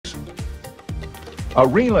A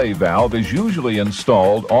relay valve is usually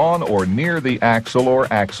installed on or near the axle or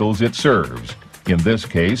axles it serves, in this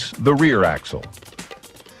case, the rear axle.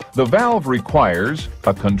 The valve requires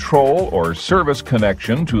a control or service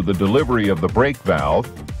connection to the delivery of the brake valve,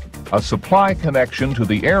 a supply connection to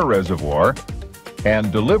the air reservoir,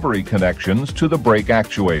 and delivery connections to the brake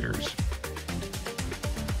actuators.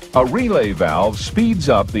 A relay valve speeds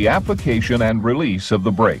up the application and release of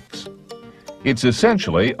the brakes. It's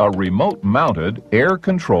essentially a remote-mounted,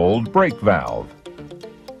 air-controlled brake valve.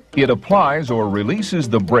 It applies or releases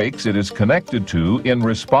the brakes it is connected to in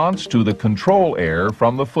response to the control air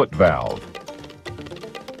from the foot valve.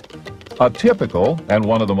 A typical and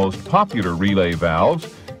one of the most popular relay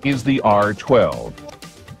valves is the R12.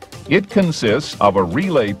 It consists of a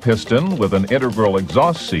relay piston with an integral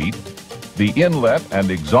exhaust seat, the inlet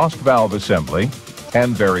and exhaust valve assembly,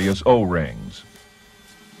 and various O-rings.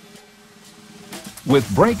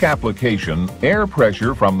 With brake application, air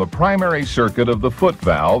pressure from the primary circuit of the foot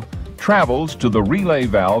valve travels to the relay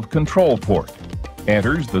valve control port,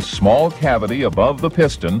 enters the small cavity above the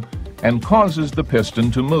piston, and causes the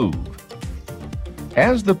piston to move.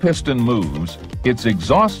 As the piston moves, its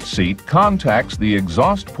exhaust seat contacts the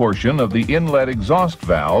exhaust portion of the inlet exhaust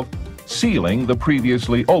valve, sealing the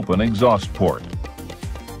previously open exhaust port.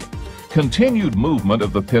 Continued movement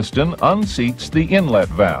of the piston unseats the inlet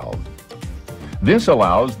valve. This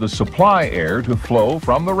allows the supply air to flow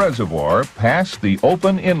from the reservoir past the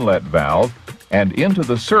open inlet valve and into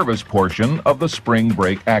the service portion of the spring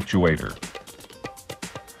brake actuator.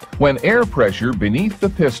 When air pressure beneath the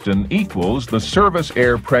piston equals the service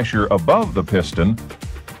air pressure above the piston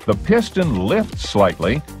lifts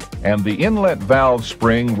slightly and the inlet valve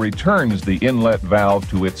spring returns the inlet valve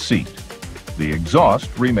to its seat. The exhaust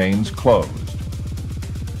remains closed.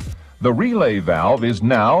 The relay valve is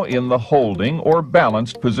now in the holding or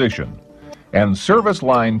balanced position, and service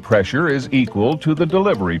line pressure is equal to the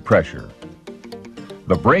delivery pressure.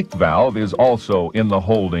 The brake valve is also in the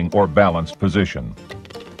holding or balanced position.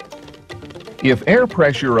 If air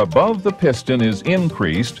pressure above the piston is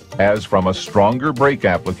increased, as from a stronger brake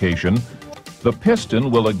application, the piston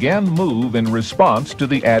will again move in response to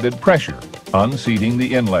the added pressure, unseating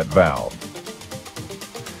the inlet valve.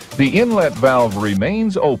 The inlet valve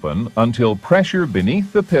remains open until pressure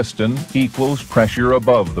beneath the piston equals pressure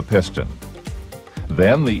above the piston.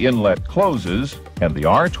 Then the inlet closes and the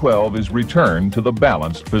R12 is returned to the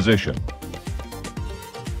balanced position.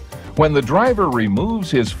 When the driver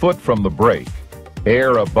removes his foot from the brake,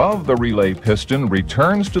 air above the relay piston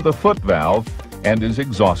returns to the foot valve and is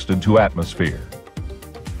exhausted to atmosphere.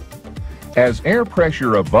 As air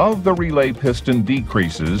pressure above the relay piston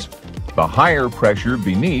decreases, the higher pressure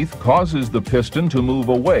beneath causes the piston to move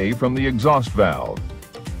away from the exhaust valve.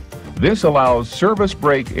 This allows service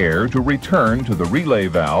brake air to return to the relay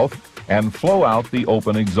valve and flow out the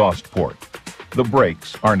open exhaust port. The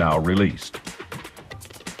brakes are now released.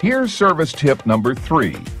 Here's service tip number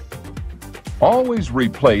 3. Always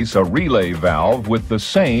replace a relay valve with the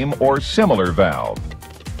same or similar valve.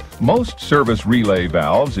 Most service relay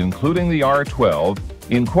valves, including the R12,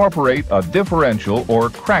 incorporate a differential or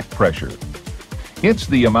crack pressure. It's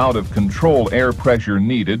the amount of control air pressure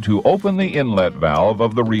needed to open the inlet valve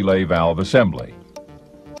of the relay valve assembly.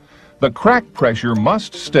 The crack pressure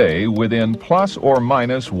must stay within plus or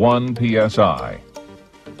minus 1 psi.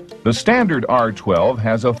 The standard R12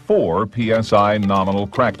 has a 4 psi nominal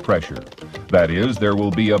crack pressure. That is, there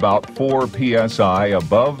will be about 4 psi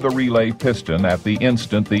above the relay piston at the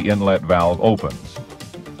instant the inlet valve opens.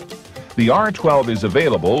 The R12 is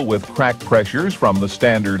available with crack pressures from the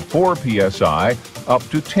standard 4 psi up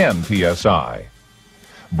to 10 psi.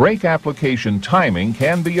 Brake application timing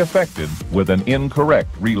can be affected with an incorrect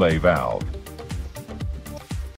relay valve.